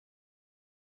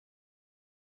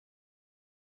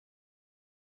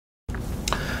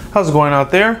How's it going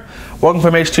out there? Welcome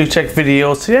from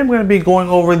H2TechVideos. Today I'm going to be going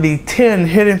over the 10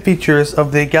 hidden features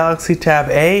of the Galaxy Tab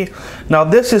A. Now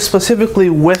this is specifically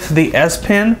with the S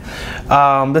Pen.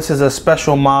 This is a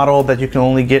special model that you can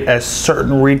only get at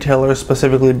certain retailers,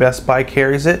 specifically Best Buy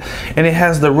carries it. And it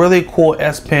has the really cool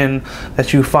S Pen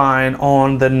that you find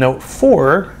on the Note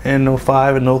 4 and Note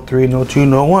 5 and Note 3, Note 2,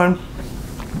 Note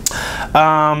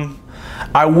 1.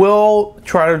 I will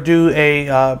try to do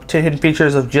a 10 hidden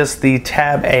features of just the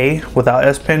Tab A without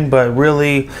S Pen, but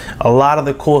really a lot of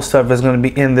the cool stuff is going to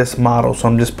be in this model, so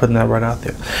I'm just putting that right out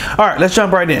there. All right, let's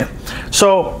jump right in.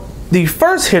 So the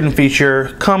first hidden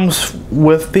feature comes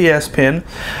with the S Pen.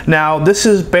 Now this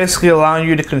is basically allowing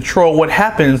you to control what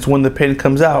happens when the pen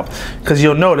comes out, because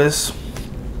you'll notice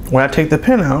when I take the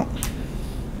pen out,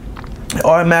 it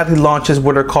automatically launches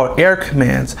what are called air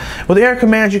commands. With air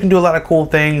commands, you can do a lot of cool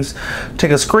things.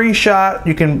 Take a screenshot,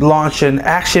 you can launch an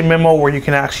action memo where you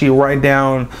can actually write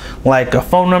down like a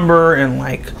phone number and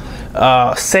like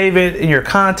save it in your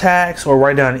contacts, or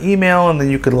write down an email and then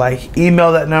you could like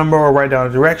email that number or write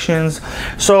down directions.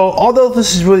 So although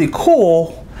this is really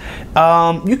cool,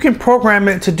 you can program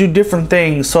it to do different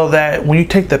things so that when you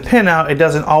take the pen out, it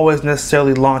doesn't always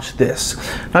necessarily launch this.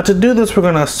 Now to do this, we're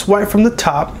going to swipe from the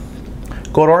top,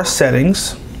 go to our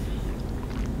settings,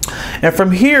 and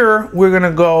from here we're going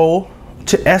to go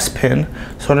to S Pen.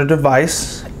 So on a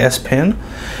device, S Pen,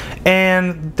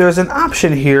 and there's an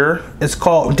option here, it's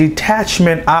called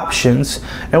Detachment Options,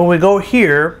 and when we go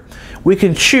here we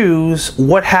can choose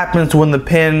what happens when the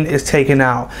pen is taken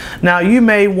out. Now you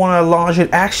may want to launch an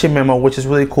action memo, which is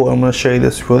really cool. I'm going to show you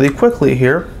this really quickly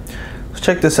here. Let's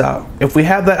check this out. If we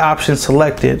have that option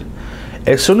selected,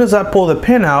 as soon as I pull the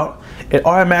pen out, it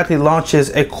automatically launches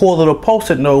a cool little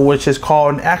post-it note, which is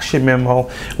called an action memo,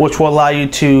 which will allow you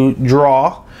to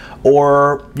draw,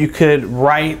 or you could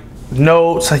write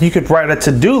notes. Like you could write a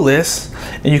to-do list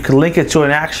and you could link it to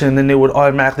an action, and then it would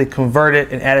automatically convert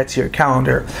it and add it to your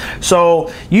calendar. So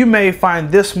you may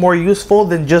find this more useful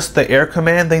than just the air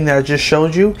command thing that I just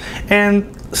showed you,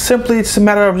 and simply it's a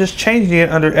matter of just changing it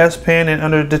under S Pen and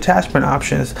under detachment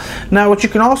options. Now what you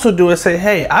can also do is say,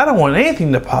 hey, I don't want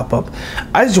anything to pop up,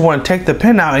 I just want to take the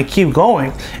pen out and keep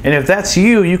going. And if that's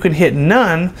you, you can hit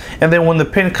none, and then when the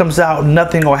pen comes out,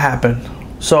 nothing will happen.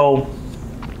 So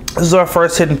this is our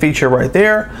first hidden feature right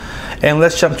there, and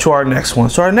let's jump to our next one.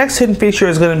 So our next hidden feature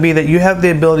is going to be that you have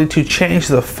the ability to change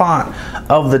the font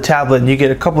of the tablet, and you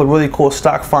get a couple of really cool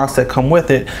stock fonts that come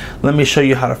with it. Let me show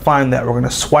you how to find that. We're going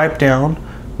to swipe down,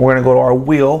 we're going to go to our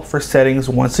wheel for settings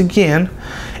once again,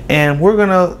 and we're going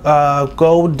to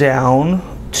go down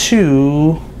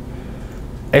to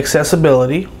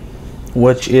accessibility,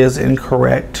 which is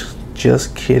incorrect.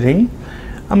 Just kidding.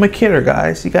 I'm a kidder,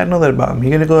 guys. You got to know that about me.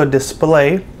 You're going to go to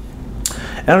display,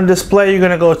 and on display you're going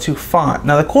to go to font.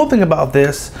 Now the cool thing about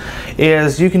this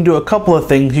is you can do a couple of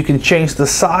things. You can change the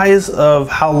size of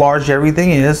how large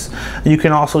everything is. You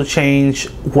can also change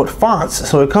what fonts.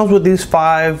 So it comes with these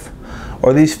 5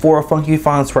 or these 4 funky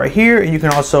fonts right here, and you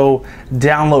can also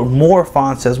download more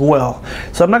fonts as well.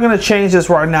 So I'm not going to change this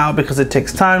right now because it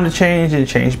takes time to change and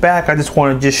change back. I just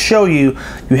want to just show you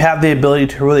have the ability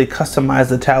to really customize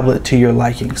the tablet to your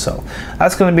liking. So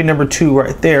that's going to be number 2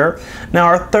 right there. Now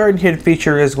our third hidden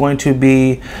feature is going to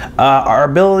be our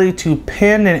ability to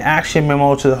pin an action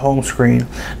memo to the home screen.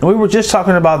 Now we were just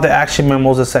talking about the action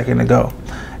memos a second ago,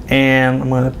 and I'm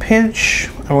going to pinch,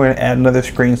 and we're going to add another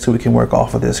screen so we can work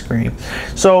off of this screen.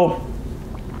 So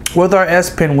with our S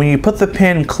Pen, when you put the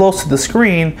pen close to the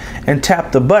screen and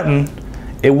tap the button,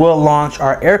 it will launch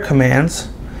our air commands,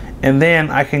 and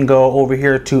then I can go over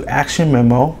here to action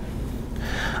memo.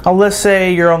 Let's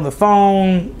say you're on the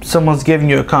phone, someone's giving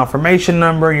you a confirmation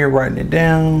number, you're writing it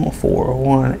down,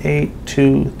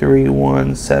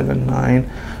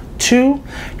 418231792.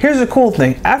 Here's the cool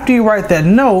thing. After you write that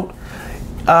note,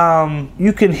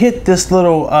 you can hit this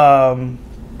little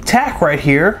tack right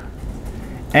here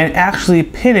and actually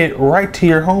pin it right to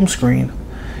your home screen.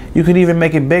 You can even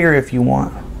make it bigger if you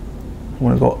want. I'm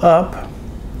going to go up,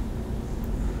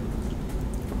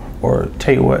 or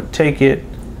tell you what, take it,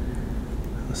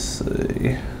 let's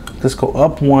see, just go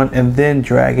up 1 and then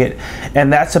drag it,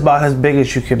 and that's about as big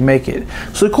as you can make it.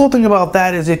 So the cool thing about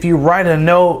that is if you write a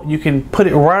note, you can put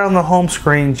it right on the home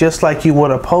screen just like you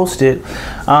would have posted.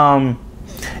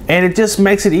 And it just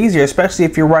makes it easier, especially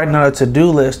if you're writing on a to-do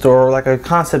list or like a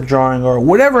concept drawing or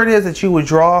whatever it is that you would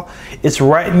draw. It's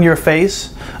right in your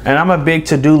face, and I'm a big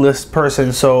to-do list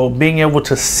person, so being able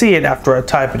to see it after I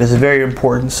type it is very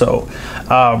important. So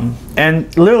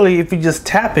and literally if you just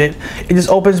tap it, it just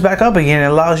opens back up again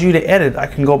and allows you to edit. I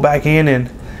can go back in and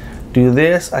do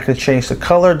this. I can change the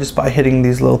color just by hitting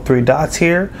these little 3 dots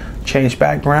here. Change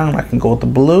background. I can go with the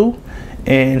blue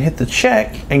and hit the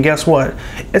check, and guess what?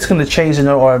 It's going to change the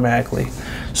note automatically.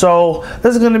 So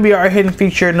this is going to be our hidden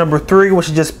feature number 3, which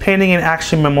is just pinning an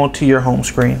action memo to your home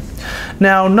screen.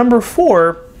 Now number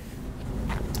 4,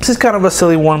 this is kind of a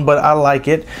silly one, but I like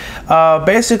it.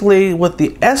 Basically with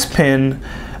the S Pen,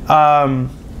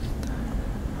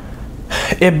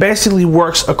 it basically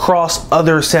works across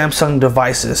other Samsung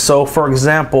devices. So for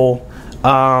example,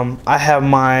 I have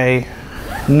my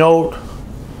Note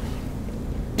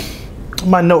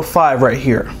 5 right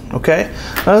here. Okay,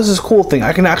 now this is a cool thing.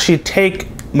 I can actually take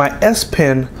my S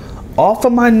Pen off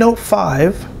of my Note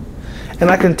 5 and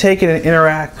I can take it and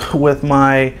interact with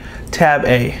my Tab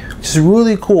A, which is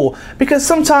really cool, because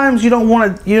sometimes you don't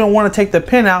want to take the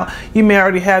pen out. You may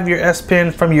already have your S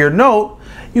Pen from your Note.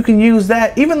 You can use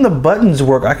that. Even the buttons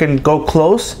work. I can go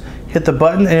close, hit the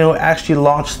button, and it will actually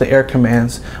launch the air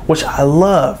commands, which I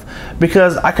love,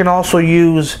 because I can also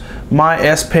use my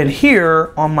S Pen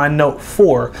here on my Note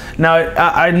 4. Now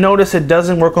I notice it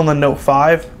doesn't work on the Note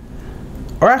 5,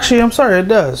 or actually I'm sorry, it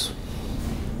does.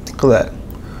 Look at that.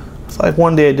 It's like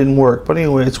one day it didn't work, but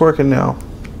anyway, it's working now.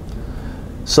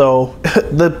 So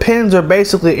the pins are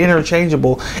basically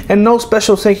interchangeable and no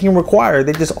special syncing required.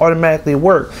 They just automatically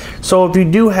work. So if you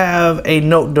do have a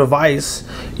Note device,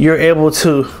 you're able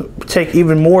to take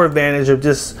even more advantage of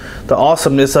just the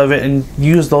awesomeness of it and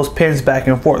use those pins back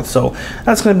and forth. So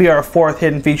that's going to be our 4th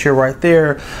hidden feature right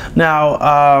there.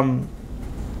 Now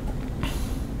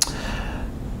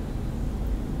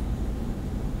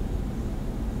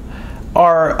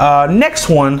our next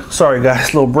one, sorry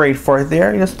guys, little break for it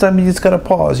there. Sometimes you just gotta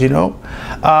pause, you know.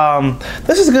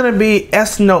 This is gonna be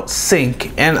S Note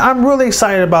Sync, and I'm really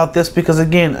excited about this because,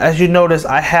 again, as you notice,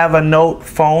 I have a Note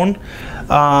phone,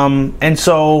 and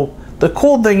so the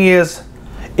cool thing is,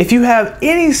 if you have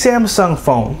any Samsung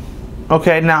phone,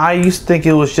 okay, now I used to think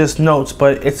it was just Notes,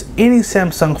 but it's any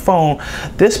Samsung phone,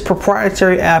 this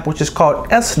proprietary app, which is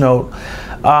called S Note,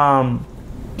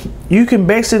 you can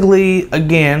basically,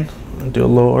 again, do a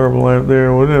little Herbalife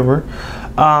there, whatever.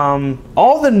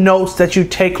 All the notes that you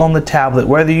take on the tablet,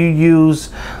 whether you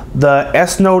use the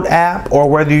S Note app or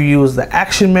whether you use the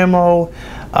action memo,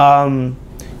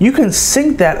 you can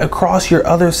sync that across your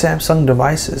other Samsung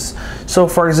devices. So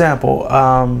for example,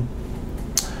 I'm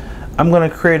going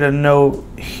to create a note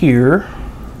here,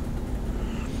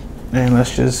 and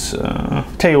let's just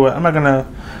tell you what, I'm not going to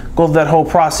go through that whole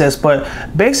process, but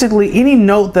basically any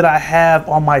note that I have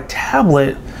on my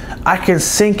tablet, I can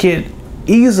sync it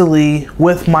easily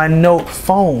with my Note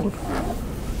phone.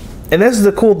 And this is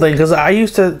the cool thing, because I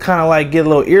used to kind of like get a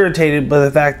little irritated by the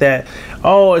fact that,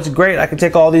 oh, it's great, I can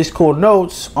take all these cool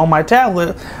notes on my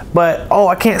tablet, but oh,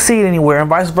 I can't see it anywhere, and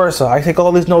vice versa. I take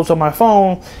all these notes on my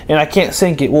phone and I can't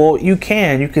sync it. Well, you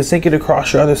can sync it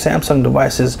across your other Samsung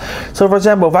devices. So for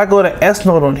example, if I go to S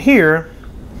Note on here,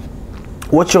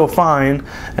 what you'll find,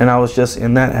 and I was just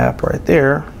in that app right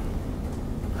there,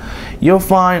 you'll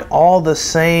find all the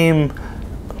same,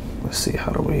 let's see,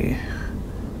 how do we,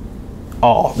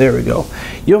 oh, there we go.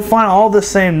 You'll find all the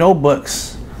same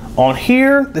notebooks on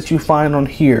here that you find on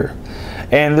here.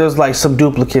 And there's like some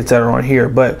duplicates that are on here,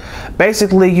 but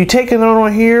basically you take a note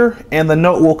on here and the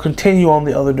note will continue on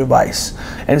the other device.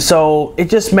 And so it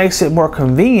just makes it more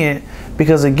convenient,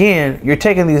 because again, you're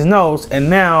taking these notes and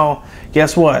now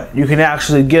guess what? You can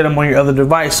actually get them on your other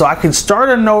device. So I can start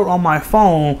a note on my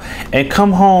phone and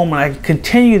come home and I can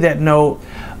continue that note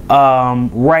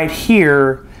right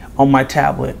here on my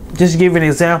tablet. Just to give you an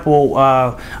example,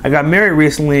 I got married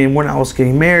recently, and when I was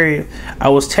getting married, I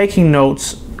was taking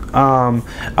notes.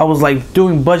 I was like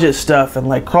doing budget stuff and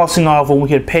like crossing off when we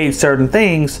had paid certain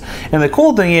things. And the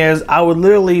cool thing is, I would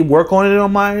literally work on it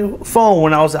on my phone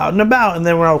when I was out and about, and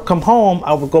then when I would come home,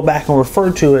 I would go back and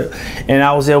refer to it, and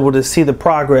I was able to see the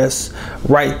progress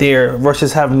right there,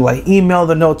 versus having to like email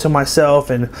the note to myself,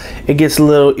 and it gets a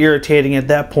little irritating at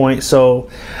that point. So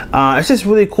it's just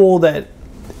really cool that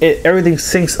everything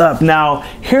syncs up. Now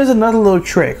here's another little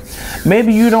trick.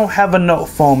 Maybe you don't have a Note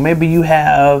phone, maybe you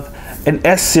have an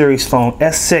S series phone,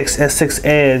 S6, S6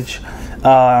 Edge,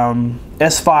 S5,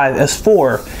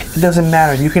 S4. It doesn't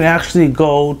matter. You can actually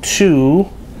go to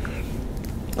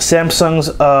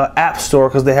Samsung's app store,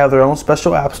 because they have their own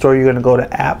special app store. You're going to go to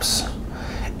apps,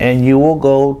 and you will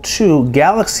go to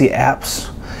Galaxy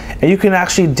apps, and you can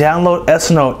actually download S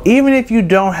Note. Even if you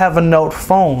don't have a Note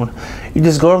phone, you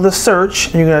just go to the search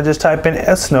and you're going to just type in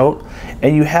S Note,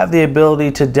 and you have the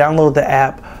ability to download the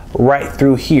app right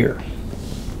through here.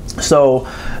 So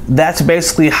that's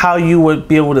basically how you would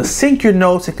be able to sync your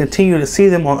notes and continue to see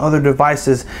them on other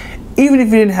devices even if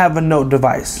you didn't have a Note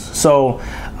device. So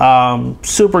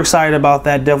super excited about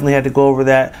that. Definitely had to go over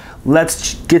that.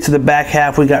 Let's get to the back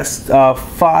half. We got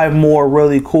 5 more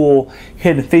really cool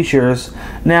hidden features.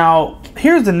 Now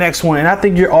here's the next one, and I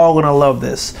think you're all gonna love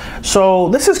this. So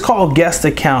this is called guest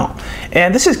account,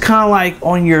 and this is kind of like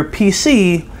on your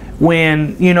PC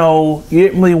when you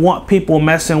didn't really want people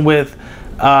messing with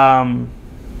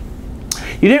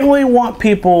you didn't really want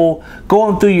people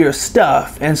going through your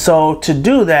stuff, and so to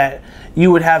do that you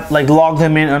would have like log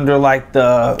them in under like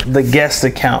the guest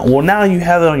account. Well, now you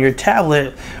have it on your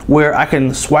tablet where I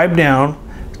can swipe down,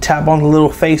 tap on the little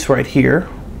face right here,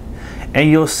 and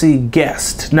you'll see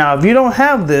guest. Now if you don't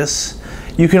have this,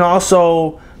 you can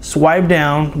also swipe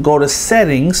down, go to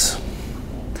settings,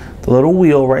 the little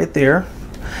wheel right there,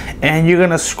 and you're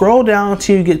gonna scroll down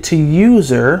until you get to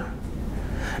user.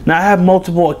 Now I have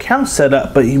multiple accounts set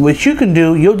up, but what you can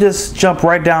do, you'll just jump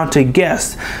right down to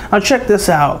guest. Now check this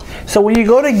out. So when you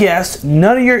go to guest,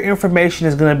 none of your information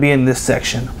is going to be in this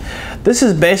section. This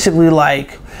is basically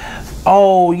like,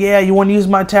 oh yeah, you want to use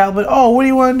my tablet? Oh, what do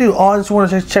you want to do? Oh, I just want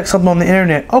to check something on the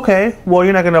internet. Okay, well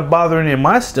you're not going to bother any of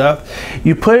my stuff.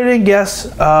 You put it in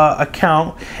guest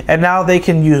account, and now they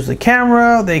can use the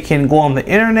camera, they can go on the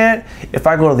internet. If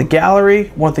I go to the gallery,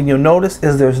 one thing you'll notice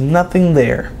is there's nothing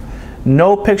there.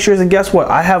 No pictures, and guess what?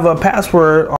 I have a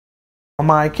password on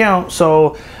my account,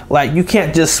 so like you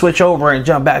can't just switch over and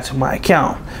jump back to my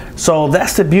account. So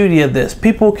that's the beauty of this.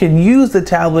 People can use the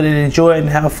tablet and enjoy it and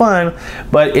have fun,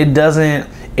 but it doesn't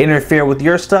interfere with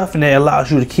your stuff, and it allows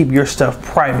you to keep your stuff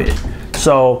private.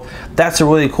 So that's a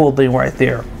really cool thing right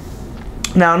there.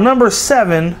 Now number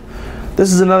 7,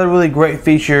 this is another really great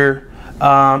feature.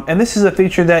 And this is a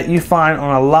feature that you find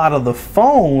on a lot of the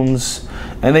phones,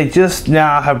 and they just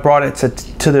now have brought it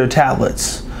to their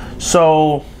tablets.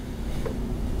 So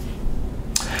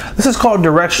this is called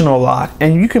Directional Lock,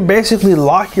 and you can basically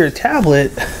lock your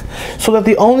tablet so that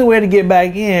the only way to get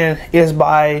back in is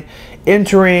by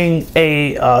entering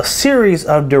a series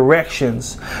of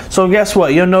directions. So guess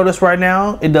what? You'll notice right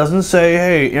now it doesn't say,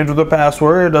 hey, enter the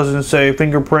password. It doesn't say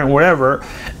fingerprint, whatever.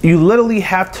 You literally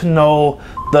have to know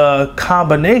the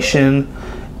combination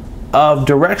of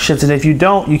directions, and if you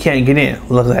don't, you can't get in.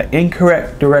 Look at that,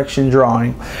 incorrect direction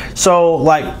drawing. So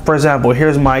like for example,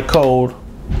 here's my code,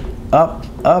 up,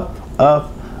 up,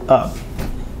 up, up,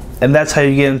 and that's how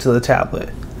you get into the tablet.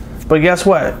 But guess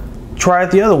what? Try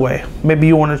it the other way. Maybe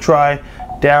you want to try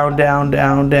down, down,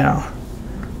 down, down.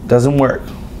 Doesn't work.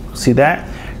 See that?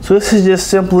 So this is just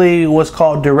simply what's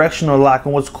called directional lock,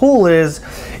 and what's cool is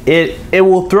it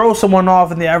will throw someone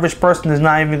off, and the average person is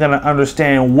not even going to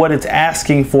understand what it's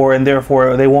asking for, and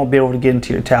therefore they won't be able to get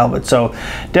into your tablet. So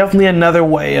definitely another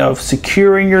way of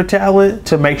securing your tablet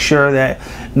to make sure that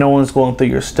no one's going through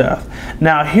your stuff.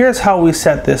 Now here's how we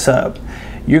set this up.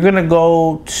 You're going to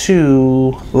go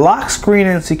to lock screen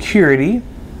and security,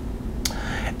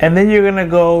 and then you're going to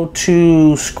go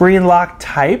to screen lock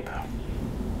type.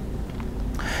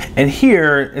 And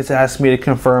here it's asked me to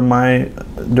confirm my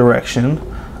direction,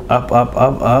 up, up,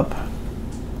 up, up.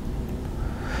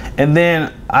 And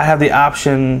then I have the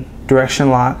option direction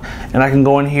lock, and I can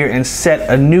go in here and set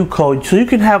a new code. So you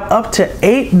can have up to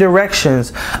 8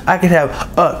 directions. I could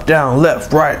have up, down,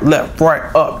 left, right,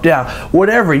 up, down,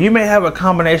 whatever. You may have a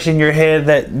combination in your head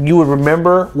that you would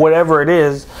remember, whatever it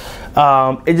is.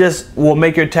 It just will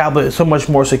make your tablet so much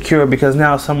more secure, because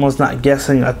now someone's not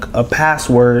guessing a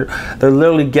password. They're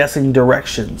literally guessing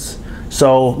directions.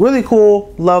 So really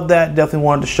cool. Love that. Definitely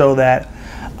wanted to show that.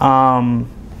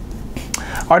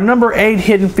 Our number 8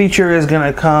 hidden feature is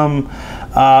going to come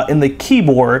in the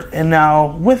keyboard. And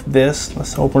now with this,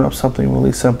 let's open up something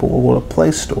really simple. We'll go to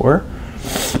Play Store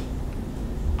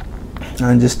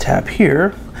and just tap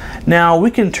here. Now we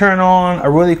can turn on a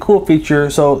really cool feature.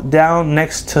 So down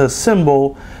next to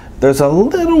symbol, there's a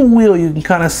little wheel. You can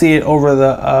kind of see it over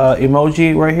the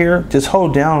emoji right here. Just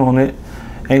hold down on it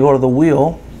and go to the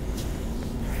wheel.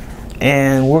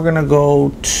 And we're gonna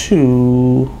go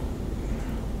to,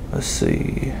 let's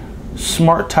see,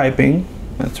 smart typing.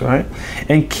 That's right.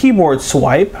 And keyboard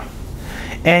swipe.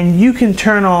 And you can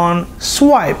turn on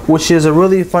swipe, which is a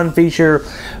really fun feature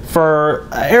for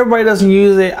everybody. Doesn't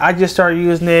use it. I just started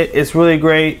using it. It's really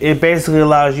great. It basically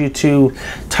allows you to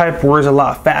type words a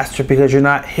lot faster, because you're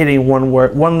not hitting one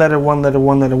word, one letter, one letter,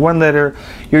 one letter, one letter.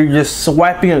 You're just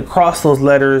swiping across those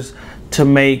letters to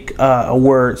make a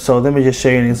word. So let me just show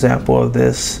you an example of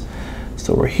this.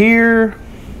 So we're here.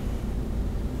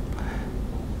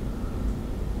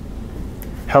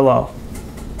 Hello.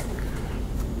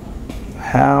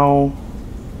 How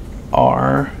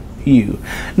are you.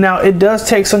 Now it does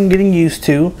take some getting used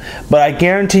to, but I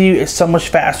guarantee you it's so much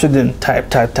faster than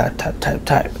type.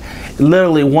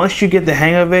 Literally, once you get the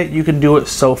hang of it, you can do it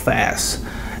so fast.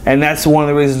 And that's one of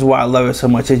the reasons why I love it so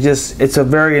much. It's a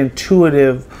very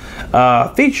intuitive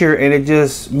feature, and it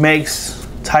just makes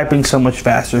typing so much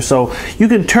faster. So you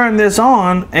can turn this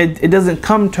on, and it doesn't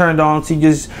come turned on, so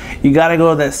you got to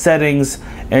go to that settings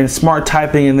and smart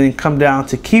typing, and then come down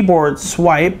to keyboard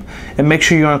swipe and make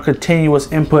sure you're on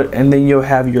continuous input, and then you'll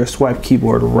have your swipe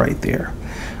keyboard right there.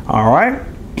 All right.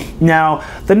 Now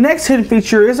the next hidden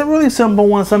feature is a really simple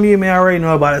one. Some of you may already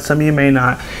know about it, some of you may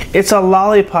not. It's a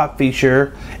lollipop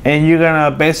feature, and you're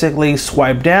gonna basically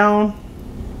swipe down,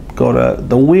 go to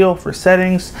the wheel for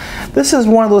settings. This is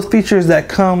one of those features that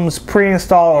comes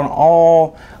pre-installed on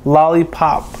all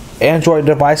Lollipop Android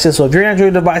devices. So if your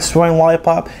Android device is running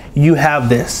Lollipop, you have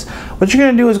this. What you're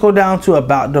gonna do is go down to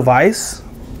About Device,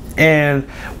 and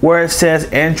where it says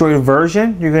Android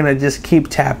version, you're gonna just keep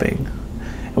tapping.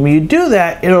 And when you do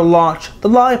that, it'll launch the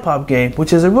Lollipop game,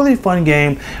 which is a really fun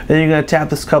game. Then you're gonna tap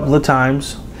this a couple of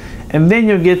times, and then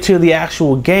you'll get to the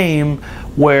actual game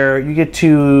where you get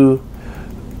to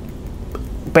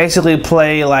basically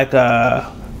play like a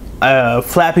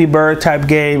Flappy Bird type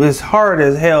game. It's hard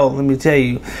as hell, let me tell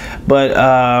you, but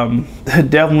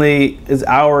definitely is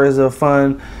hours of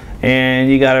fun,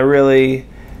 and you gotta really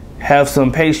have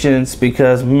some patience,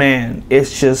 because man,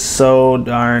 it's just so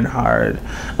darn hard.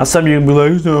 Now some of you can be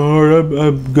like, it's not hard,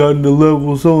 I've gotten to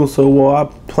level so and so. Well, I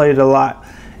played a lot,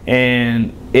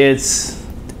 and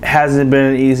hasn't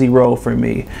been an easy road for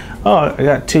me. Oh, I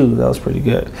got 2. That was pretty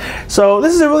good. So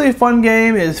this is a really fun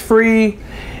game. It's free.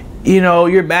 You know,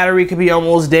 your battery could be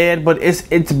almost dead, but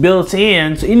it's built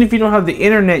in. So even if you don't have the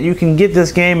internet, you can get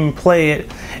this game and play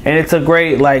it. And it's a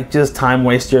great, like, just time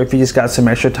waster if you just got some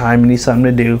extra time and need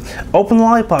something to do. Open the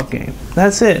Lollipop game.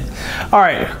 That's it. All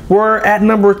right, we're at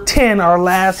number 10, our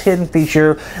last hidden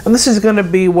feature. And this is going to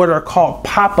be what are called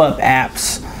pop-up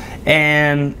apps.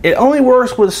 And it only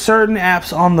works with certain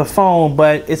apps on the phone,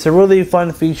 but it's a really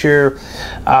fun feature.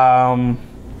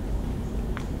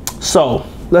 So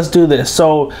let's do this.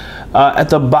 So at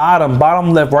the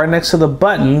bottom left, right next to the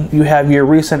button, you have your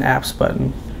recent apps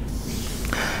button.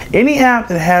 Any app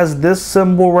that has this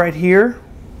symbol right here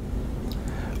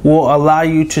will allow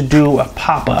you to do a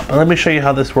pop-up. And let me show you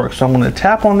how this works. So I'm going to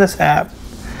tap on this app,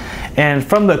 and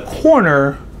from the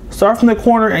corner, start from the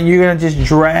corner, and you're going to just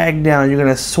drag down. You're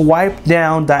going to swipe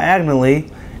down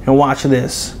diagonally, and watch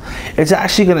this. It's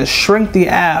actually going to shrink the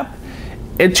app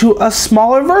into a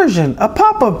smaller version, a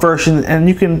pop-up version, and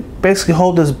you can basically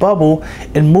hold this bubble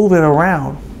and move it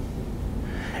around.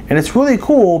 And it's really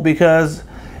cool because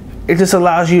it just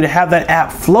allows you to have that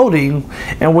app floating,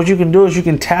 and what you can do is you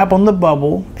can tap on the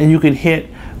bubble and you can hit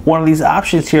one of these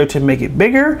options here to make it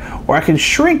bigger, or I can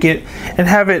shrink it and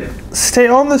have it stay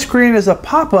on the screen as a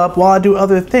pop-up while I do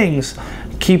other things.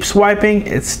 Keep swiping,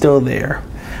 it's still there.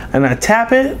 And I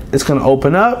tap it, it's going to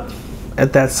open up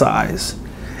at that size.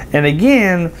 And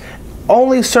again,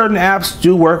 only certain apps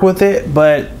do work with it,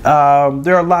 but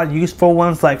there are a lot of useful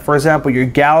ones, like for example, your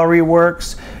gallery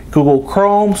works, Google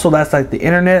Chrome, so that's like the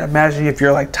internet. Imagine if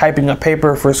you're like typing a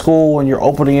paper for school and you're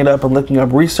opening it up and looking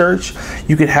up research,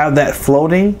 you could have that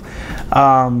floating.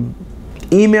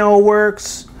 Email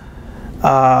works.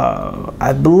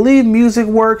 I believe music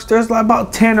works. There's like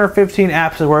about 10 or 15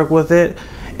 apps that work with it,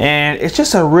 and it's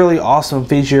just a really awesome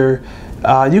feature.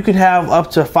 You can have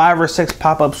up to 5 or 6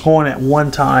 pop-ups going at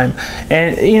one time,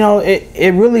 and you know,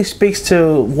 it really speaks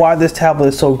to why this tablet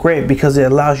is so great, because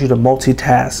it allows you to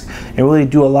multitask and really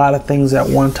do a lot of things at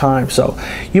one time. So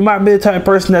you might be the type of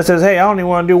person that says, hey, I only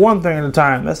want to do one thing at a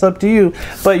time. That's up to you,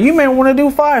 but you may want to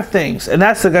do 5 things, and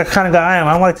that's the kind of guy I am.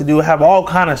 I like to have all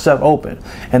kind of stuff open,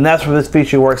 and that's where this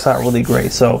feature works out really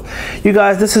great. So you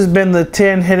guys, this has been the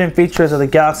 10 hidden features of the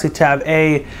Galaxy Tab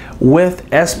A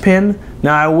with S Pen.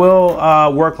 Now I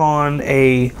will work on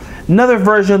another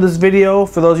version of this video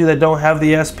for those of you that don't have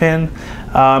the S Pen.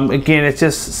 Again, it's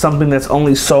just something that's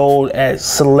only sold at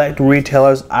select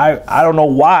retailers. I don't know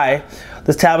why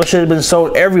this tablet should have been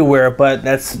sold everywhere, but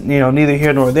that's, you know, neither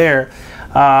here nor there.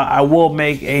 I will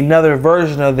make another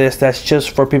version of this that's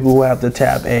just for people who have the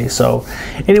Tab A. So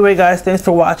anyway guys, thanks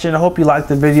for watching. I hope you liked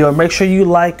the video. Make sure you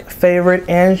like, favorite,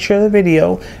 and share the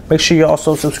video. Make sure you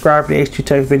also subscribe to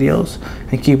H2TechVideos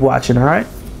and keep watching. All right,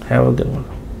 have a good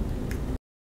one.